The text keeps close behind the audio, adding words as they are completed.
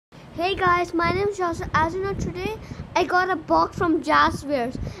Hey guys, my name is Joshua. As you know, today I got a box from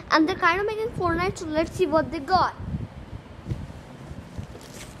Jazzwares and they're kind of making Fortnite, so let's see what they got.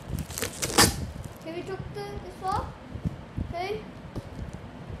 Okay, we took this off. Okay.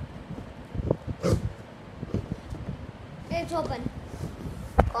 It's open.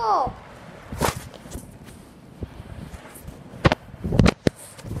 Oh!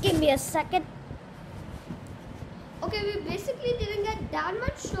 Give me a second. Okay, we basically didn't get that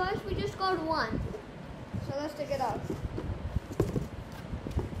much choice, we just got one. So let's take it out.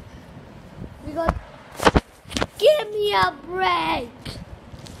 We got, give me a break.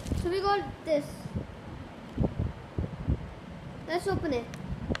 So we got this. Let's open it.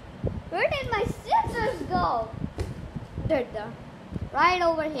 Where did my scissors go? They're there. Right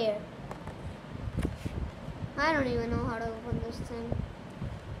over here. I don't even know how to open this thing.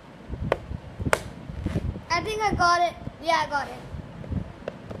 I think I got it. Yeah, I got it.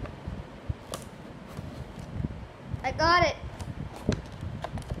 I got it.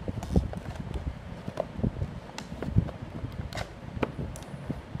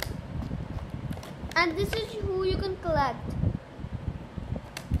 And this is who you can collect.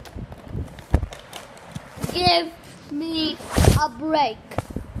 Give me a break.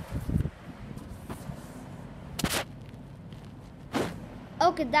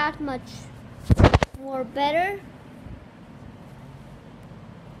 Okay, that much more better.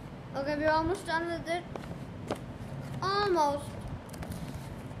 Okay, we're almost done with it. Almost.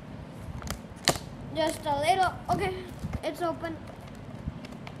 Just a little. Okay, it's open.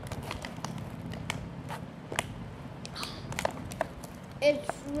 It's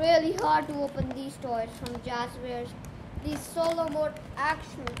really hard to open these toys from Jazzwares. These solo mode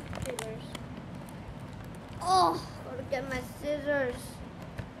action figures. Oh, gotta get my scissors.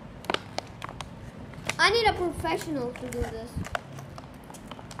 I need a professional to do this.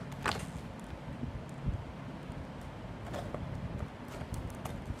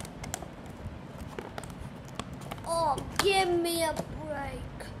 Oh, give me a break.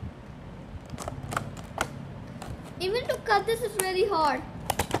 Even to cut this is really hard.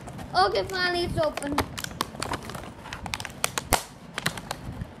 Okay, finally it's open.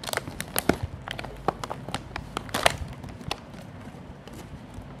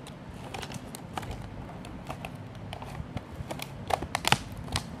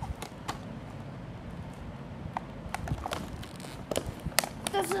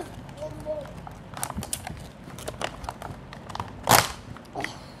 This is one more. Oh,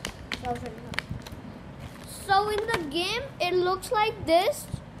 that was really hard. So in the game, it looks like this,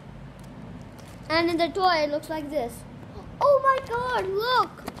 and in the toy, it looks like this. Oh my God! Look,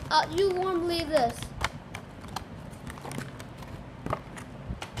 you won't believe this.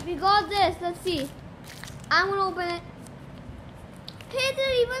 We got this. Let's see. I'm gonna open it. Hey, there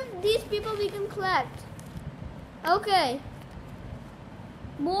are even these people we can collect. Okay.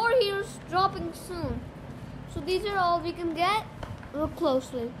 More heroes dropping soon. So these are all we can get. Look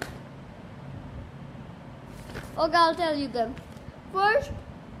closely. Okay, I'll tell you them. First,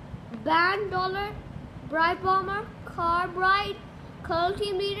 Band Dollar, Bright Bomber, Car Bright, Curl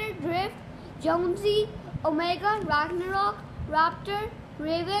Team Leader, Drift, Jonesy, Omega, Ragnarok, Raptor,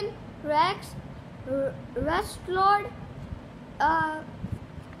 Raven, Rex, Rust Lord.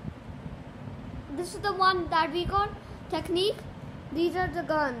 This is the one that we got. Technique. These are the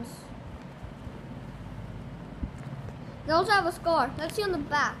guns. They also have a score. Let's see on the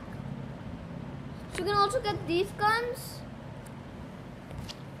back. So you can also get these guns.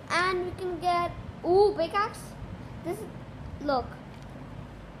 And we can get, ooh, pickaxe. This is, look.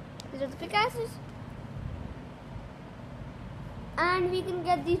 These are the pickaxes. And we can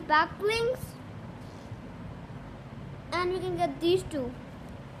get these back blings. And we can get these two.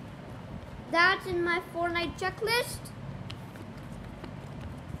 That's in my Fortnite checklist.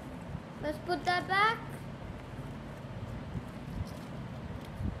 Let's put that back.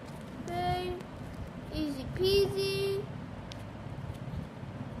 Okay. Easy peasy.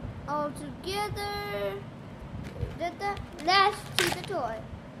 All together. Did that. Let's see the toy.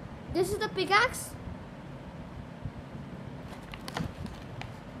 This is the pickaxe.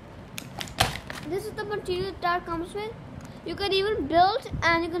 This is the material that comes with. You can even build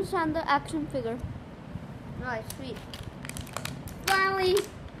and you can stand the action figure. Right, sweet. Finally,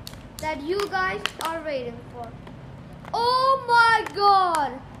 that you guys are waiting for. Oh my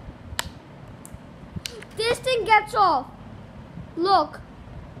God! This thing gets off. Look.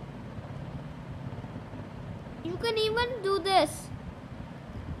 You can even do this.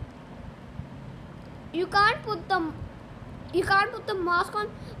 You can't put the mask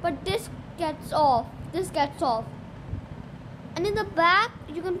on, but this gets off. This gets off. And in the back,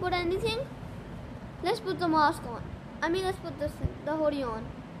 you can put anything. Let's put the mask on. Let's put this thing, the hoodie on.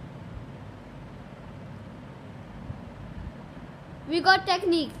 We got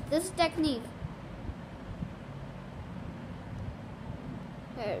technique. This is technique.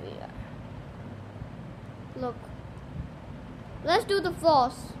 Here we are. Look. Let's do the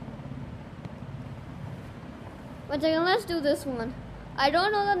floss. One second, let's do this one. I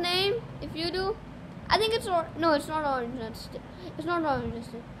don't know the name. If you do, I think it's no, it's not orange. It's not orange.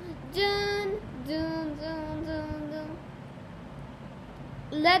 Dun, dun, dun, dun, dun.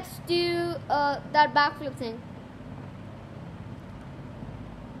 Let's do that backflip thing.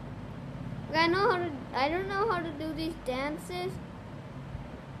 I don't know how to do these dances,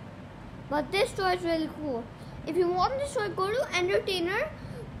 but this toy is really cool. If you want this toy, go to Entertainer,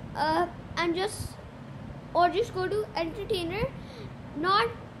 and just go to Entertainer, not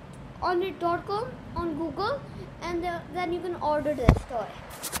on it.com, on Google, and then you can order this toy.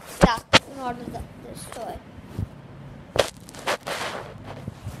 Yeah, you can order this toy.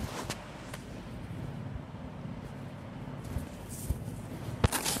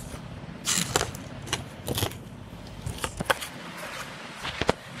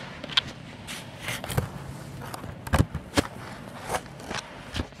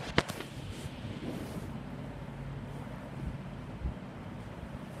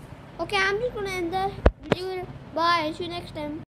 Okay, I'm just gonna end the video. Bye. See you next time.